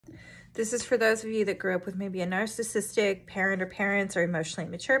This is for those of you that grew up with maybe a narcissistic parent or parents or emotionally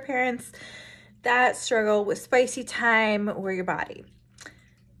immature parents that struggle with spicy time or your body.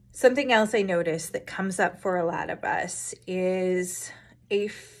 Something else I noticed that comes up for a lot of us is a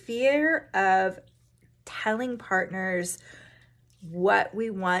fear of telling partners what we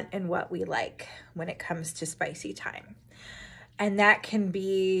want and what we like when it comes to spicy time. And that can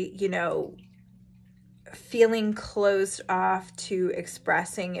be, feeling closed off to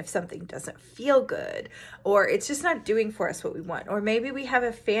expressing if something doesn't feel good, or it's just not doing for us what we want. Or maybe we have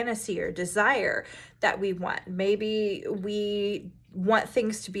a fantasy or desire that we want. Maybe we want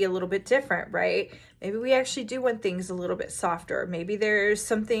things to be a little bit different, right? Maybe we actually do want things a little bit softer. Maybe there's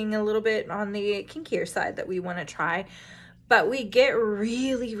something a little bit on the kinkier side that we want to try, but we get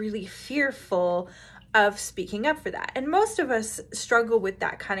really, really fearful of speaking up for that. And most of us struggle with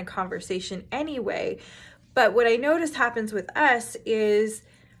that kind of conversation anyway. But what I notice happens with us is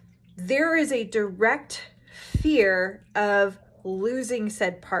there is a direct fear of losing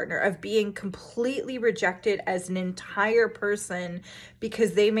said partner, of being completely rejected as an entire person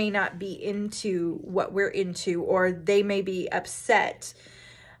because they may not be into what we're into, or they may be upset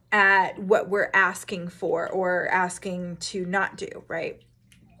at what we're asking for or asking to not do, right?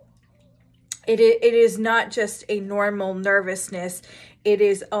 It is not just a normal nervousness. It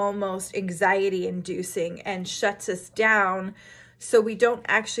is almost anxiety inducing and shuts us down, so we don't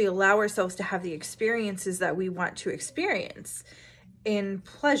actually allow ourselves to have the experiences that we want to experience in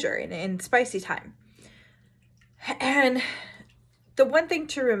pleasure and in spicy time. And the one thing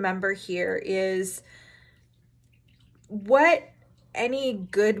to remember here is what any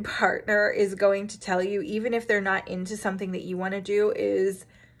good partner is going to tell you, even if they're not into something that you want to do, is,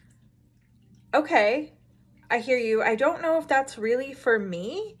 okay, I hear you. I don't know if that's really for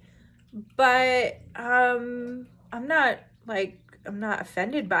me, but I'm not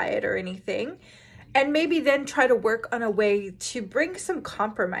offended by it or anything. And maybe then try to work on a way to bring some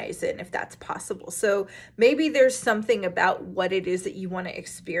compromise in if that's possible. So maybe there's something about what it is that you want to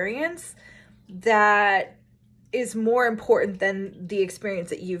experience that is more important than the experience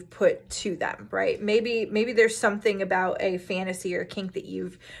that you've put to them, right? Maybe there's something about a fantasy or kink that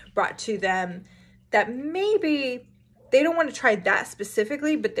you've brought to them that maybe they don't want to try that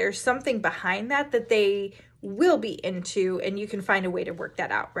specifically, but there's something behind that that they will be into, and you can find a way to work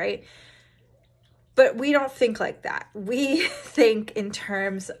that out, right? But we don't think like that. We think in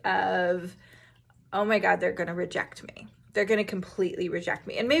terms of, oh my God, they're going to reject me. They're going to completely reject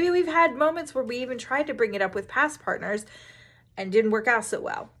me. And maybe we've had moments where we even tried to bring it up with past partners and didn't work out so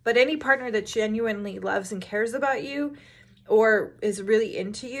well. But any partner that genuinely loves and cares about you or is really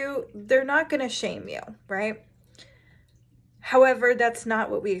into you, they're not going to shame you, right? However, that's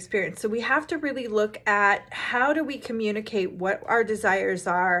not what we experience. So we have to really look at how do we communicate what our desires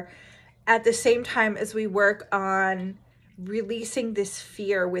are at the same time as we work on releasing this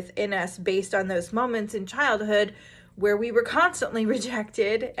fear within us based on those moments in childhood where we were constantly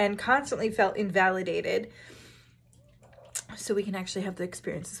rejected and constantly felt invalidated, so we can actually have the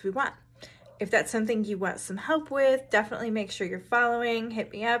experiences we want. If that's something you want some help with, definitely make sure you're following.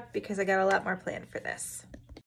 Hit me up because I got a lot more planned for this.